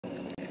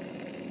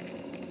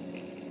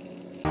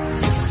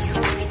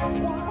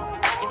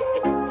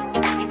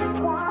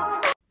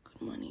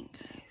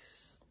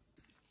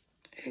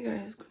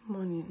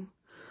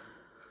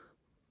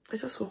I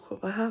just woke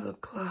up. I have a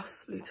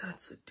class later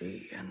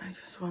today and I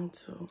just want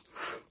to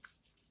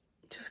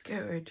just get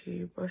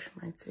ready, brush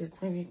my teeth,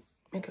 maybe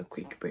make a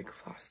quick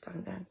breakfast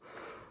and then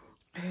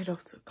I head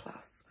off to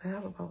class. I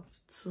have about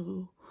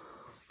 2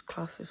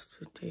 classes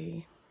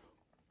today.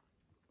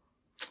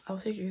 I'll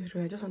take you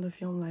through. I just want to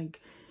film like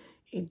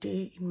a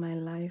day in my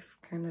life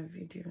kind of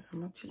video.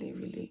 I'm actually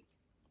really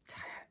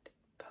tired,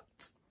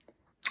 but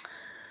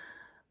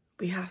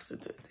we have to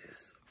do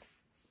this.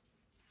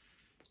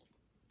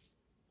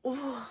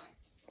 Oh,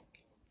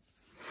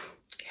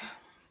 yeah.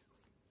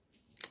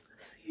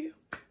 See you.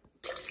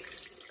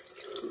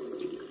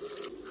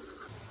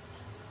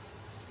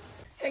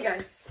 Hey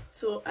guys,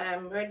 so I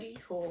am ready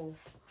for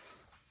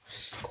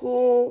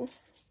school.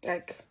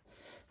 Like,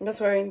 I'm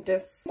just wearing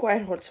this,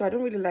 quite hot, so I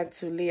don't really like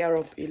to layer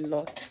up a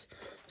lot.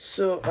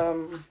 So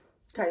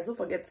guys, don't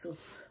forget to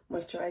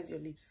moisturize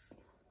your lips.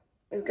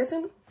 It's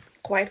getting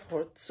quite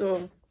hot,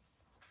 so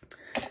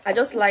I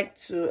just like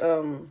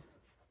to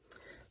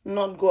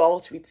not go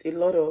out with a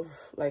lot of,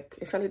 like,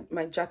 if I need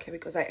my jacket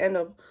because I end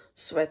up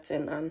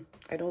sweating and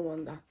I don't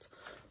want that.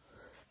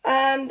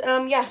 And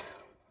yeah,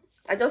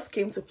 I just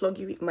came to plug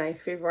you with my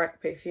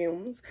favorite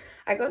perfumes.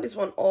 I got this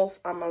one off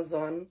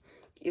Amazon.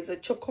 It's a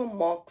Choco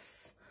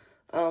Mox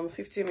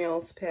 50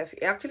 ml perfume.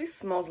 It actually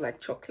smells like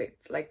chocolate,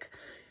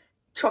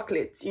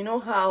 you know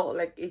how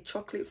like a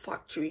chocolate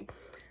factory.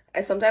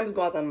 I sometimes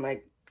go out and I'm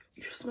like,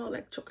 you smell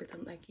like chocolate.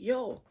 I'm like,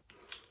 yo,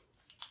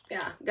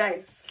 yeah,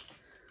 guys,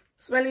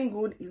 smelling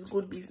good is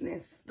good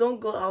business. Don't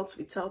go out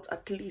without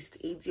at least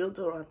a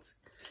deodorant.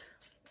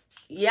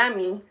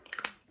 Yummy,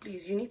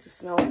 please, you need to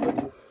smell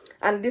good.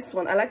 And this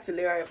one, I like to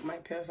layer up my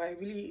perf. I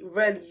really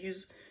rarely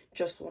use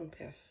just one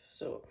perf.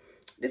 So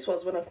this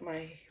was one of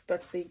my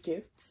birthday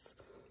gifts.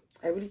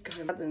 I really can't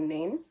remember the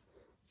name.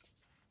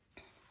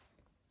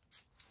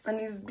 And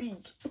it's big.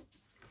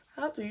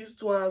 I have to use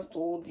 2 hands to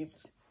hold it.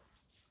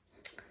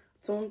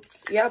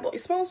 Yeah, but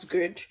it smells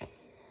good.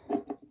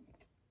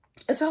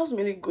 It smells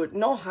really good,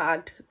 not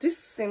hard. This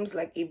seems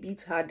like a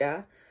bit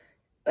harder,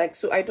 like,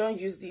 so I don't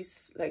use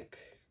this like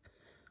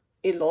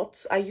a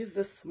lot. I use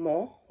this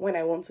more when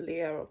I want to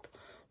layer up,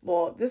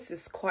 but this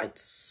is quite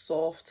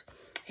soft.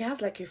 It has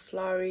like a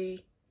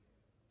flowery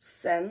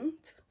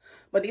scent,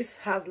 but this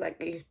has like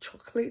a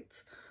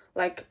chocolate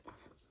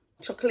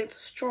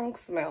strong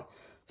smell,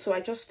 so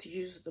I just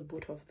use the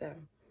both of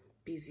them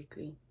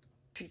basically.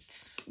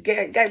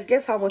 Guys,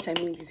 guess how much I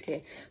made this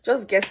hair.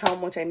 Just guess how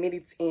much I made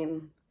it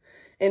in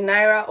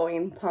naira or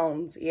in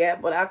pounds. Yeah,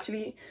 but I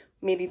actually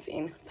made it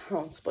in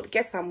pounds. But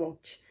guess how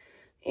much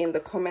in the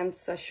comment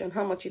section.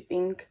 How much you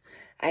think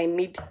I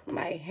made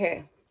my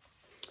hair?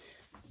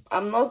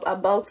 I'm not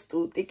about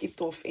to take it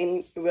off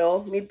any,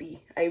 well, maybe.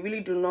 I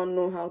really do not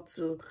know how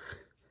to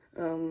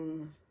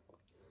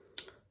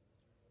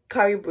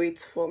carry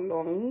braids for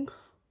long.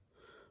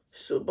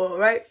 So, but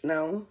right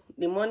now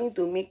the money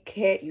to make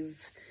hair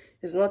is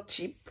not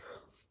cheap.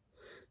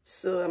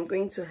 So I'm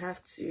going to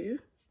have to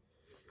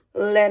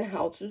learn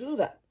how to do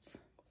that.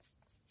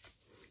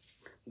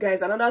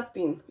 Guys, another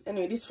thing,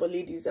 anyway, this for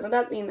ladies,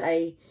 another thing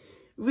I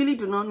really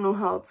do not know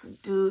how to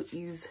do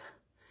is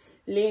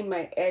lay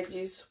my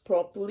edges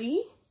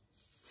properly.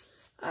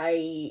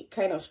 I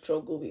kind of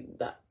struggle with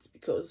that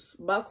because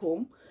back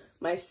home,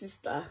 my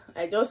sister,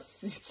 I just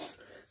sit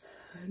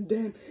and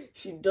then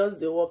she does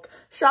the work.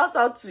 Shout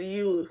out to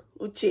you,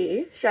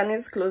 Uche,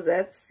 Shani's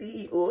Closet,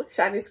 CEO,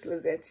 Shani's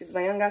Closet. She's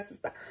my younger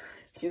sister.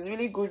 She's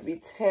really good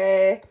with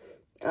hair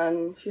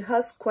and she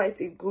has quite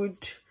a good,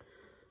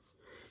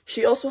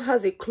 she also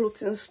has a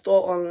clothing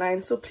store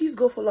online. So please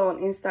go follow on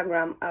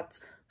Instagram at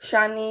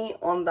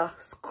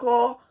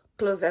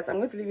Shani_Closet. I'm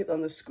going to leave it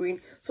on the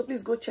screen. So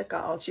please go check her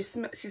out. She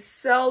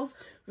sells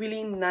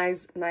really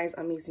nice,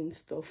 amazing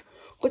stuff.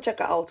 Go check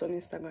her out on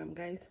Instagram,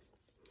 guys.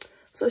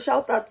 So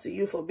shout out to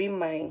you for being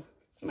my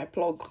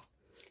plug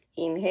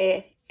in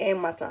hair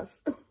matters.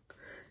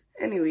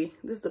 Anyway,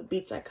 this is the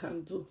bit I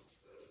can do.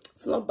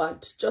 It's not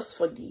bad, just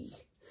for the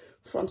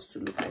front to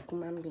look like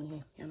human being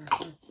hair, you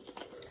understand?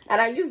 And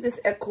I use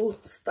this Echo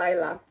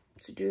styler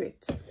to do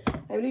it.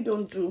 I really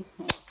don't do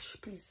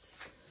much, please.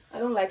 I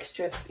don't like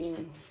stress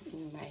in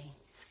my,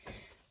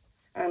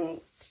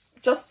 and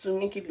just to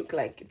make it look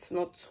like it's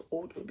not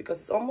old,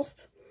 because it's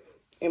almost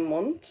a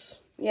month.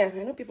 Yeah,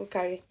 I know people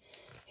carry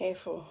hair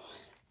for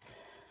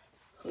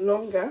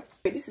longer.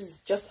 This is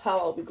just how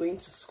I'll be going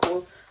to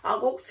school.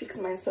 I'll go fix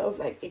myself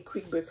like a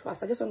quick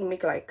breakfast. I just want to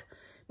make like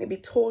maybe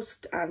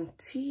toast and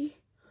tea.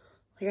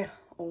 Yeah,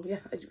 oh yeah,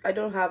 I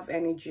don't have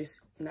any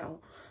juice now,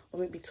 or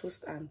maybe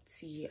toast and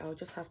tea. I'll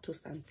just have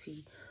toast and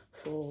tea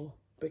for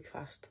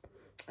breakfast,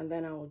 and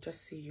then I'll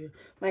just see you.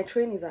 My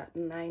train is at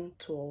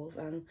 9:12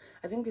 and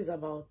I think it's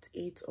about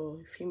 8 or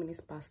a few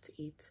minutes past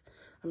 8.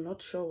 I'm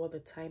not sure what the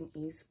time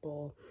is,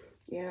 but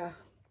yeah,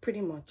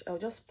 pretty much I'll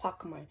just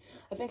pack my,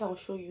 I think I'll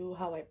show you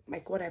how I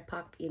like what I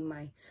pack in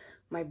my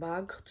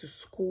bag to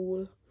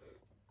school,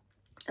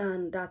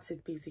 and that's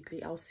it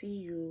basically. I'll see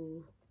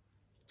you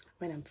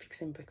when I'm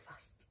fixing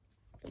breakfast.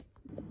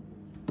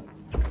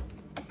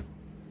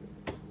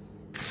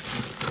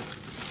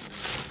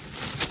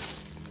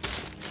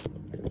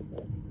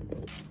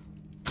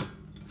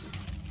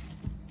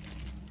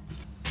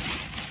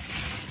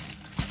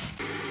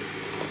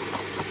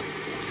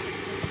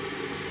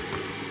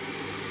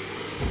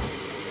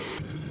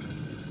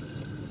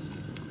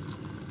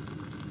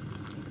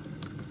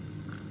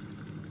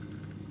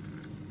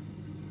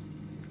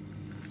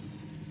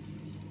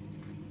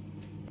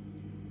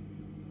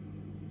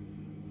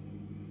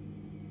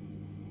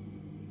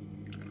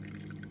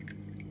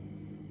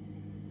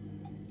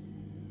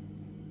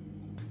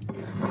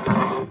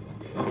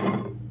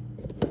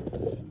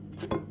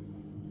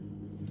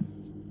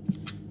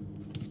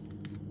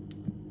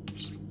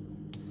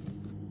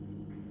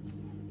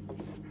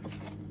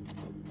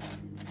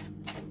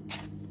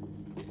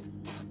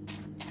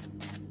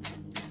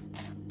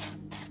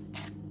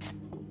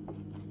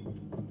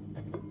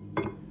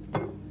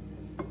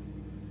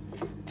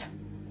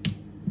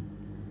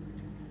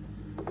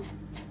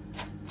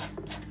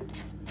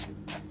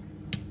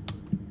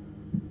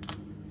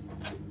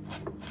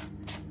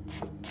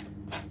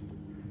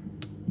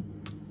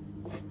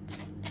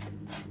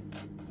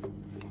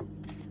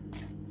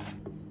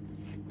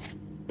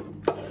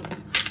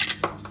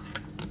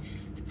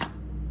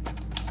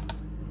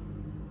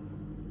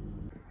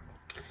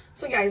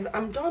 So guys,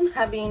 I'm done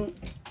having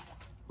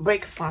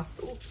breakfast.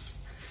 Oops,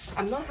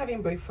 I'm not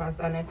having breakfast,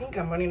 and I think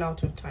I'm running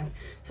out of time,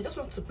 so I just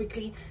want to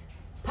quickly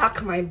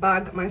pack my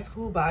bag, my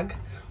school bag,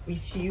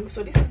 with you.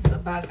 So this is the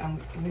bag I'm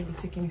going to be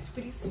taking. It's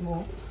pretty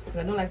small because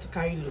I don't like to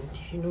carry load,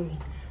 if you know me.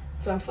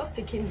 So I'm first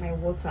taking my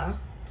water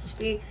to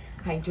stay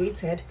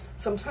hydrated.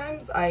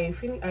 Sometimes I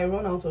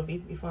run out of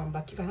it before I'm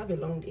back. If I have a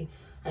long day,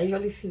 I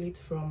usually fill it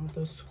from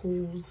the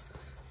school's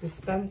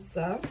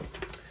dispenser.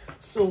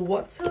 So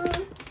water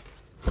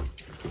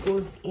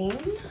goes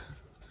in,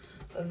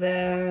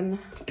 then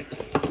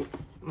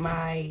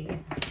my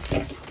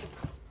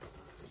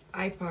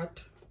iPad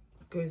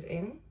goes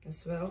in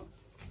as well.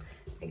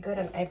 I got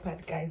an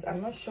iPad, guys.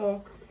 I'm not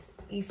sure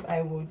if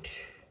I would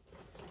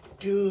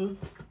do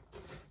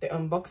the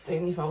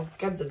unboxing, if I'll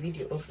get the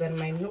video of. Then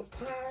my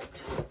notepad,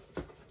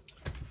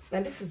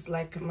 then this is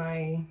like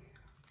my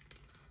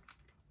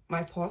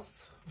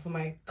purse for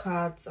my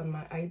cards and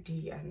my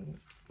ID and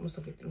most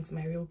of the things,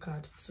 my real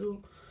card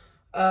too.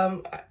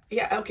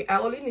 Yeah, okay, I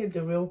only need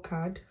the real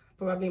card,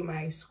 probably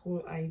my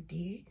school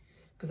ID,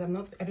 because I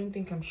don't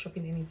think I'm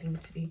shopping anything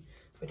today,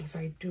 but if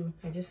I do,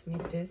 I just need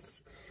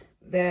this.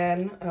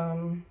 Then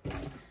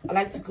I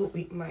like to go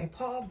with my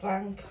power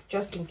bank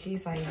just in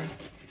case I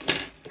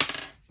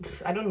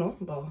don't know.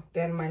 But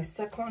then my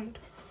second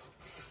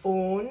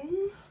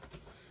phone,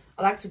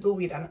 I like to go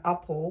with an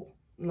Apple,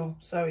 no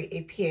sorry,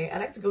 a pear. I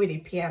like to go with a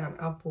pear and an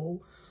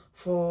apple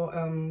for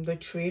the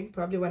train,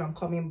 probably when I'm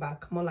coming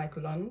back, more like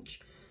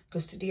lunch,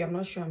 because today I'm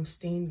not sure I'm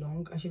staying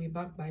long. I should be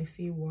back by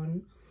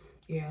C1.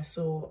 Yeah,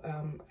 so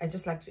I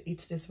just like to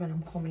eat this when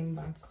I'm coming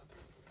back,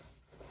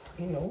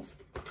 you know.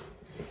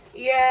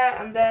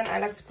 Yeah, and then I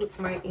like to put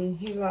my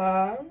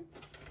inhaler.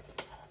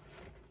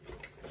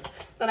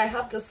 Then I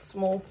have this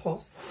small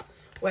purse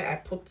where I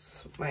put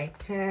my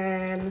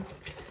pen,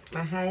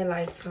 my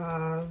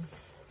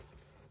highlighters,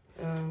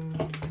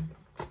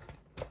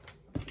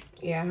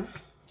 yeah,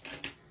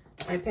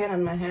 my pen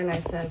and my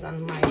highlighters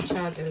and my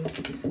chargers.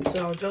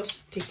 So I'll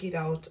just take it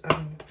out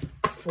and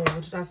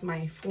fold. That's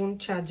my phone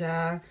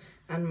charger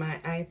and my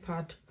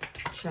iPad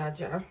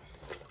charger,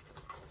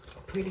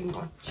 pretty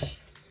much.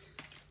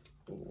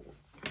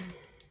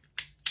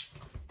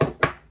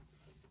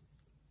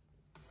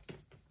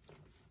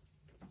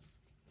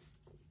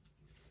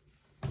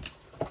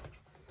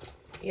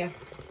 Yeah,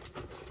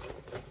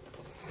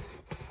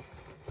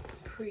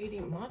 pretty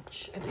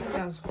much. I think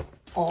that's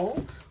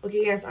all.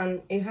 Okay, yes,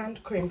 and a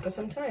hand cream, because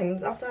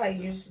sometimes after I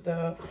use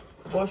the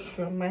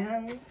washroom, my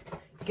hand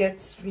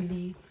gets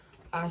really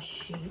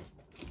ashy.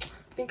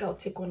 I think I'll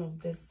take one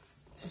of this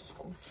to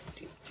school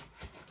today.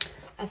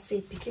 I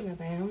say picking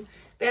up I am.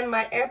 Then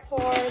my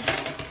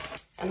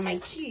AirPods and my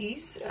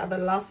keys are the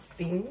last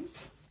thing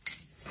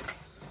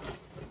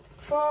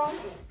for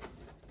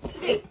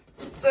today.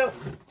 So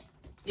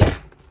yeah,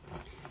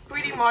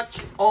 pretty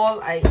much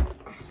all I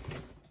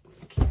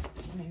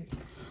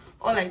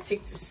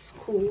take to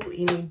school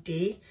in a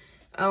day.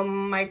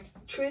 My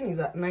train is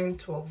at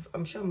 9:12.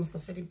 I'm sure I must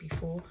have said it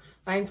before,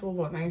 9:12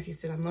 or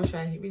 9:15. I'm not sure.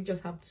 I really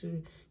just have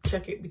to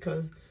check it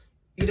because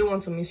you don't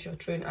want to miss your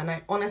train. And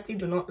I honestly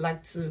do not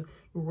like to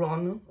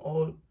run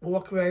or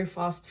walk very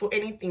fast for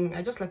anything.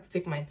 I just like to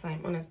take my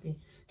time, honestly.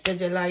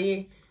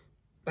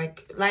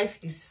 Like, life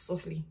is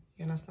softly,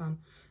 you understand?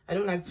 I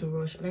don't like to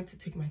rush. I like to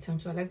take my time.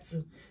 So I like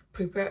to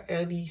prepare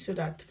early so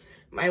that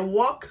my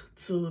walk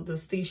to the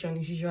station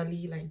is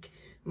usually like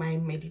my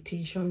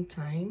meditation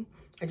time.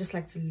 I just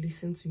like to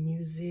listen to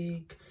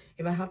music.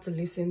 If I have to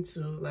listen to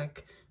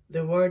like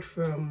the word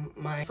from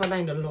my father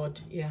in the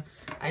Lord, yeah,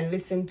 I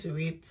listen to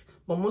it.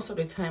 But most of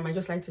the time I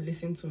just like to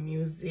listen to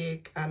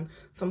music, and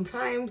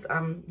sometimes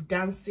I'm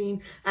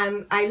dancing,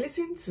 and I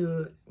listen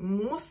to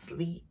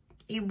mostly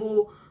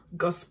Igbo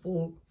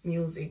gospel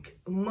music,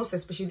 most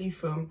especially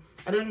from,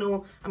 I don't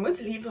know, I'm going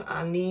to leave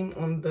her name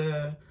on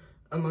the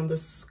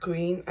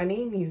screen. Her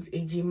name is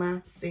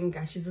Ejima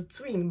Singer. She's a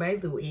twin, by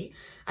the way.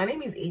 Her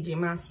name is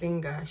Ejima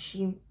Singer.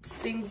 She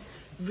sings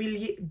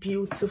really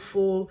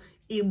beautiful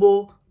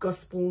Igbo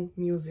gospel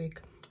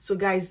music. So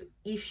guys,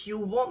 if you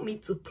want me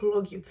to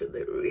plug you to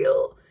the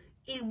real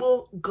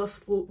Igbo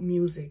gospel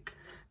music,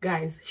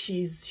 guys,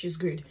 she's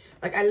good.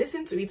 Like, I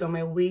listen to it on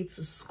my way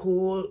to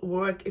school,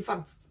 work. In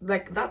fact,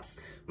 like, that's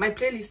my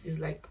playlist is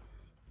like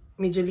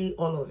majorly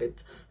all of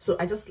it. So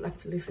I just like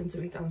to listen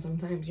to it, and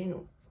sometimes, you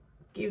know,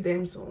 give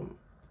them some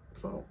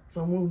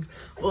moves.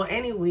 But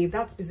anyway,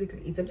 that's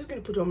basically it. I'm just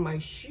gonna put on my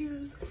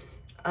shoes,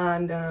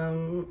 and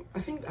I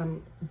think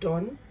I'm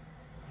done.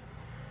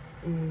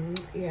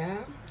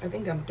 Yeah, I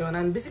think I'm done,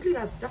 and basically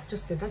that's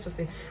just it.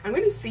 I'm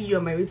going to see you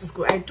on my way to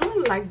school. I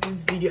don't like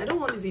this video. I don't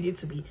want this video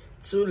to be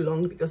too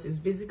long because it's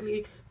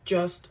basically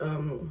just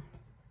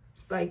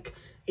like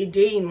a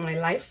day in my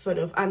life, sort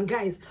of. And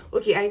guys,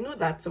 okay, I know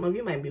that some of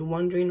you might be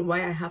wondering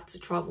why I have to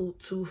travel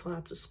too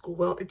far to school.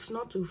 Well, it's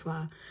not too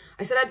far.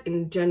 I started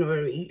in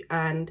January,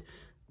 and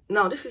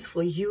Now, this is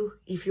for you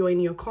if you're in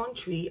your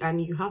country and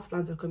you have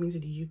plans of coming to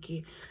the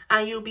UK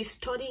and you'll be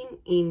studying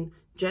in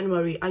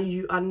January and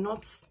you are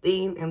not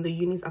staying in the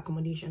uni's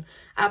accommodation.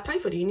 I applied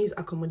for the uni's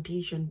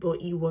accommodation,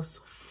 but it was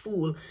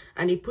full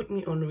and they put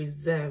me on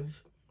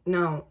reserve.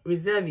 Now,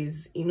 reserve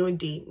is, you know,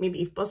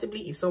 maybe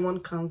if someone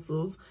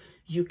cancels,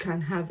 you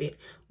can have it.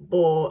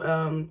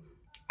 But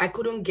I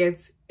couldn't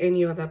get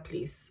any other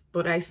place.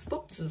 But I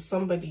spoke to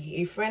somebody,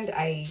 a friend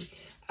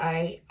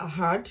I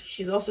heard,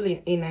 she's also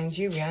a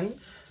Nigerian,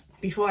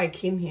 before I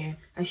came here,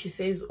 and she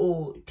says,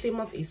 oh,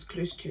 Plymouth is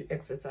close to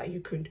Exeter. You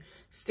could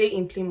stay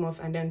in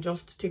Plymouth and then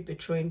just take the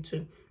train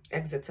to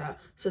Exeter.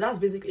 So that's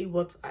basically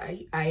what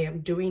I am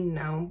doing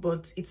now,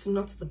 but it's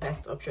not the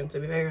best option, to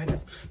be very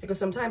honest, because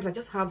sometimes I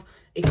just have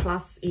a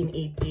class in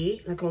a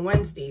day. Like on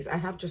Wednesdays, I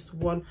have just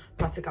one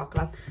practical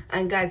class,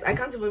 and guys, I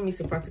can't even miss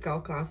a practical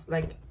class.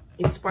 Like,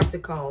 it's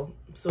practical,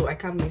 so I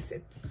can't miss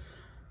it.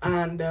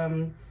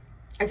 And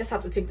I just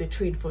have to take the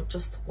train for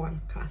just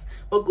one class.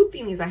 But good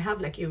thing is I have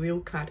like a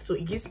real card, so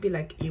it gives me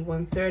like a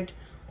 1/3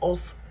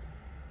 of,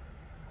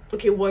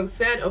 okay,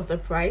 1/3 of the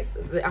price,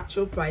 the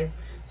actual price.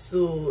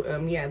 So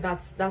yeah,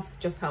 that's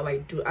just how I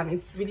do, and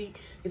it's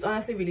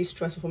honestly really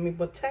stressful for me,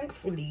 but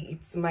thankfully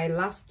it's my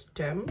last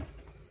term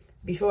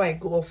before I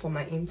go off for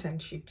my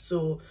internship,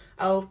 so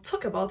I'll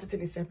talk about it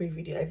in a separate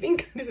video. I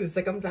think this is the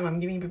second time I'm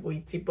giving people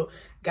a tip, but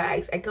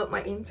guys, I got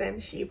my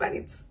internship and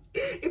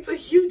it's a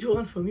huge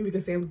one for me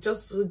because I'm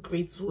just so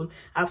grateful.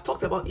 I've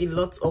talked about a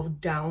lot of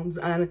downs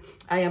and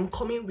I am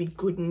coming with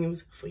good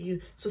news for you,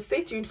 so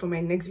stay tuned for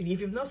my next video.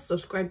 If you've not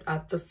subscribed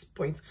at this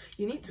point,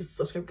 you need to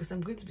subscribe because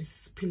I'm going to be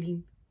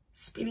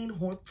spilling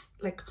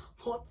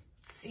hot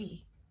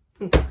tea.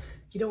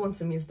 You don't want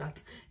to miss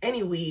that.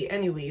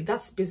 Anyway,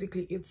 that's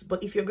basically it.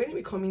 But if you're going to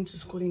be coming to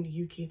school in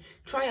the UK,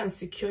 try and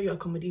secure your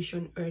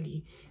accommodation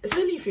early,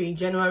 especially if you're a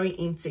January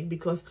intake,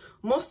 because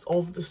most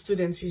of the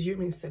students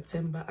resume in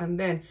September, and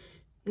then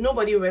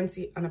nobody rents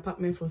an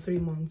apartment for 3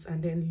 months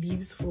and then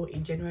leaves for a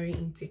January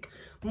intake.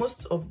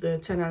 Most of the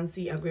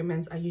tenancy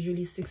agreements are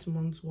usually 6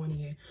 months, 1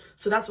 year.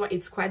 So that's why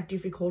it's quite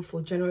difficult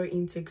for January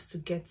intakes to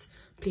get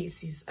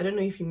places. I don't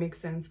know if it makes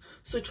sense.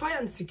 So try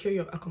and secure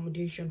your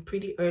accommodation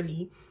pretty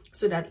early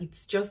so that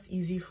it's just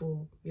easy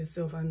for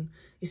yourself and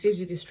it saves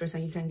you the stress,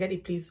 and you can get a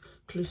place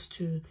close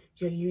to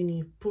your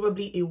uni,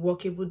 probably a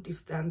walkable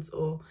distance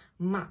or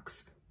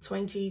max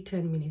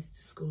 10 minutes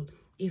to school,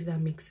 if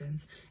that makes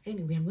sense.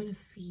 Anyway, I'm going to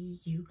see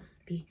you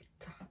later.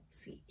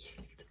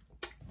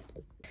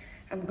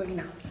 I'm going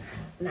out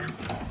now.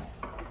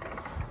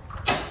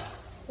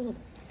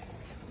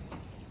 Oops.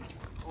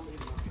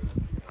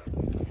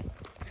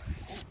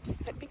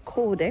 It's a bit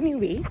cold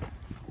anyway.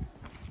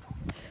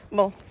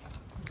 Well,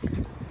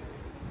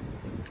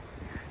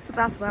 so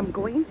that's where I'm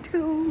going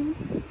to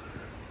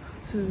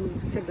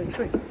take the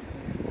train.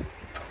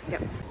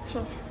 Yep.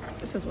 So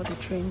this is what the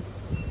train.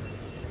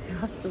 You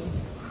have to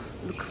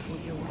look for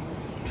your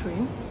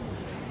train.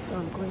 So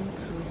I'm going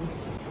to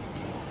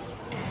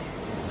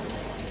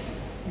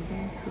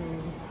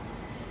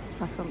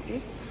platform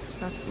 8.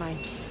 That's my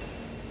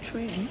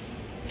train.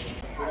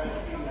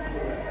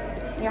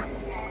 Yeah.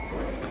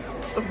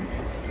 So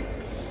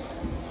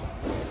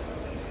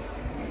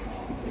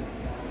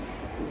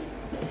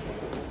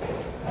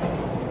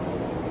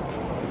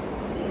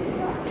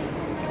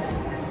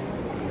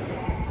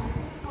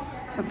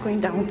I'm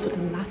going down to the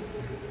last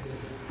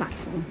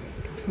platform,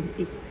 platform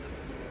 8.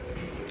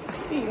 I'll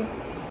see you.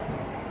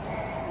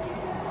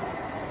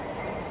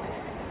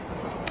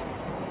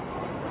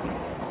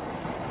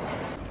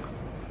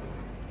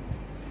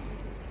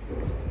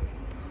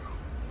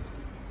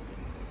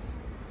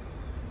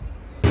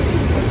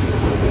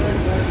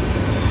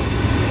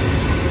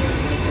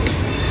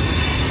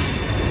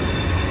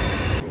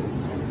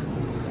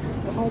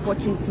 We're all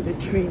watching to the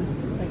train.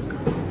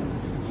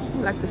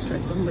 I like to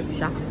stress somebody,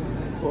 yeah.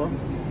 Well,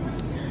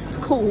 it's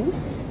cool.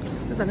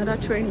 There's another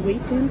train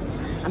waiting,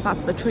 and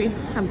that's the train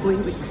I'm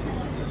going with.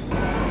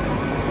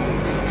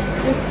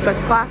 This is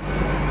first class.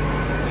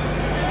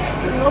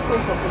 No pay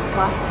for first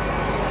class.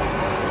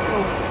 So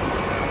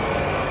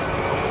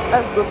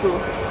let's go through.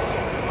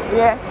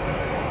 Yeah.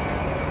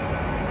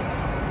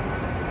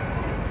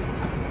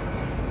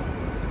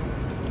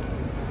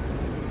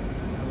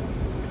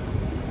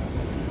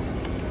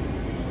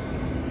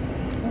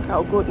 I think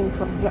I'll go in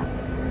from here.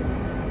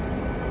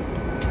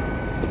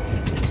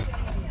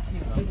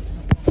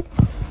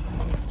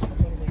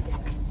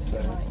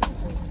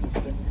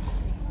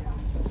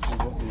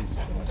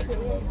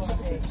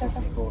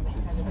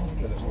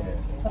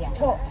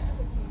 Top.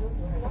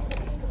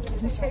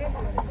 Can you see it?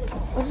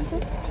 What is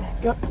it?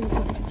 Yep.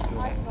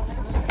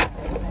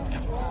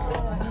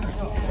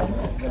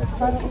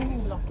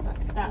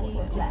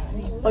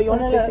 Oh, you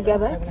want to sit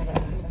together?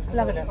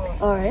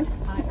 All right.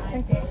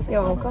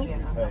 You're welcome.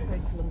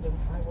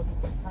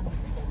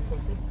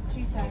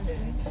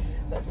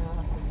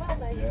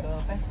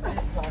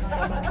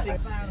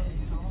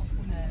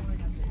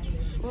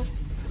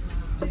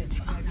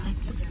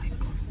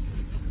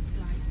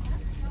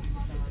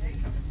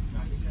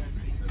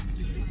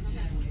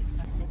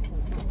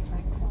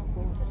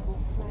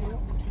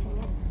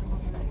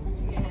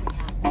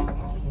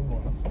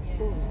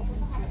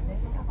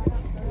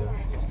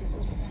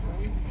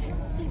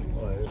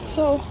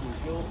 So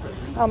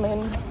I'm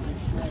in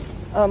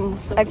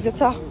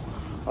Exeter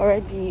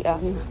already,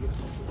 and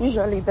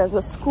usually there's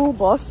a school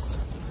bus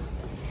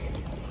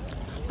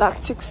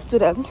that takes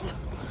students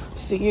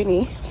to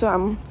uni. So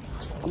I'm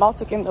about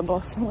to get in the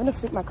bus. I'm going to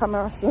flip my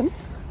camera soon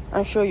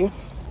and show you.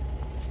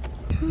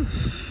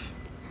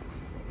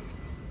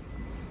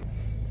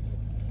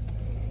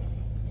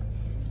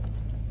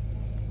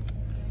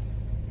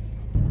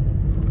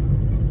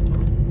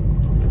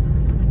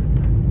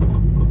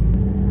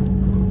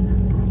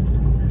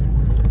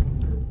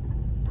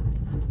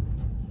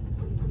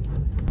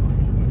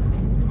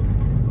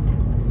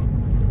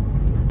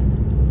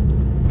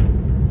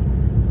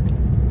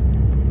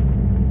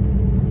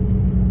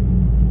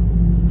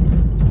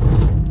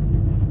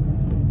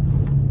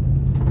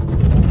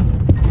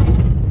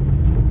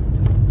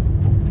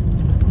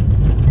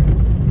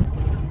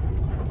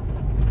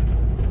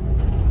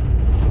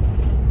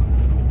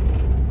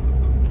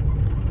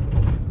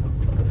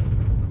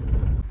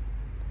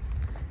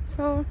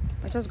 So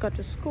I just got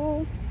to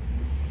school.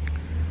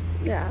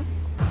 Yeah,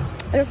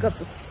 I just got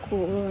to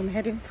school. I'm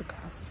heading to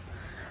class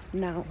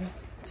now.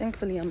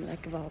 Thankfully I'm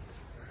like about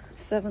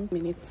 7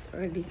 minutes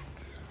early,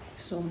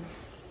 so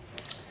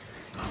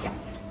yeah.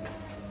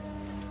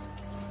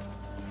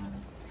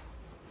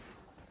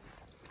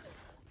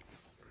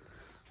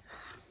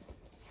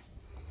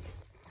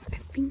 I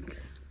think,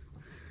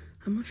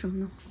 I'm not sure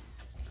now.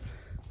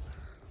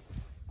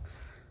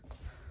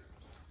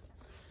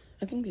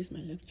 I think this is my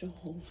lecture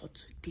hall for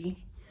today.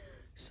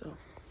 So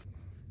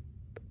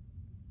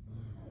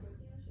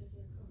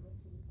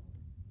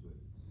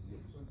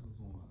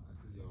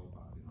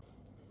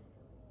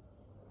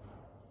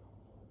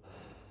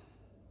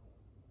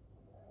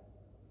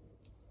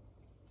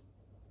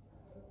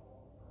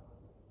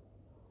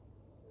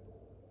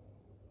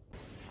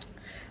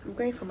I'm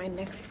going for my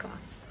next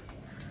class.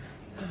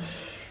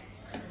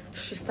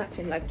 She starts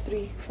in like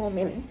 3-4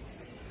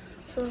 minutes.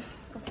 So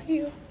I'll see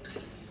you.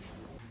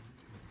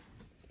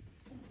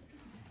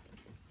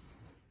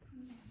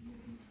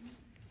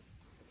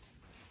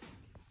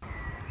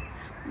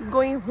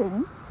 Going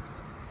home.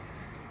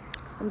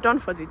 I'm done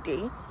for the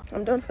day.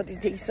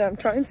 So I'm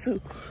trying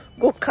to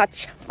go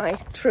catch my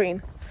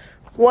train.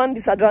 One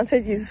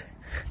disadvantage is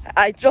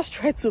I just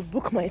tried to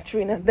book my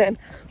train, and then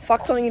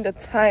factoring in the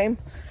time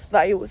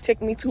that it will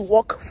take me to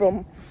walk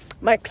from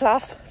my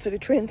class to the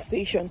train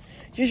station.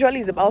 Usually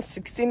it's about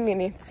 16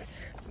 minutes.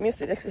 Missed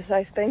the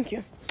exercise, thank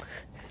you.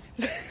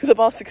 It's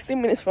about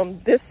 16 minutes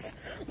from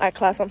my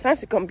class.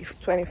 Sometimes it can be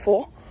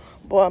 24,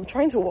 but I'm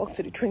trying to walk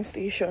to the train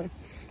station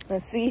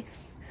and see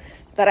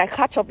that I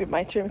catch up with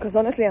my train, because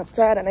honestly I'm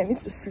tired and I need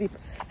to sleep.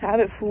 I have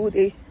a full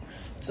day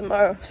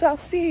tomorrow, so I'll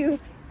see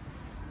you.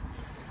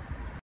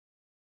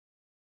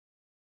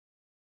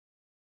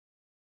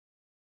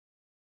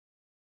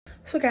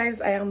 So guys,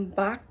 I am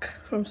back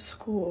from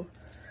school.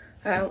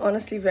 I am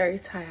honestly very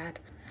tired.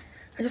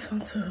 I just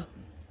want to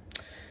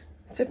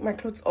take my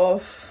clothes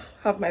off,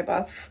 have my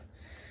bath,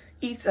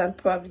 eat, and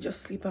probably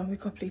just sleep and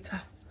wake up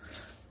later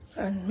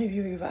and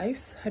maybe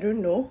revise. I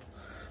don't know,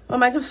 I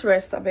might just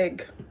rest, I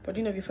beg, but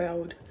you know, if I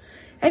would.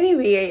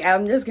 Anyway,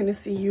 I'm just gonna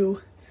see you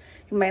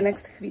in my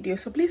next video,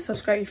 so please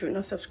subscribe if you're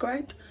not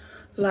subscribed,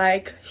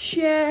 like,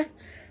 share,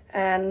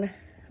 and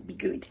be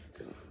good.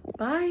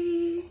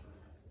 Bye.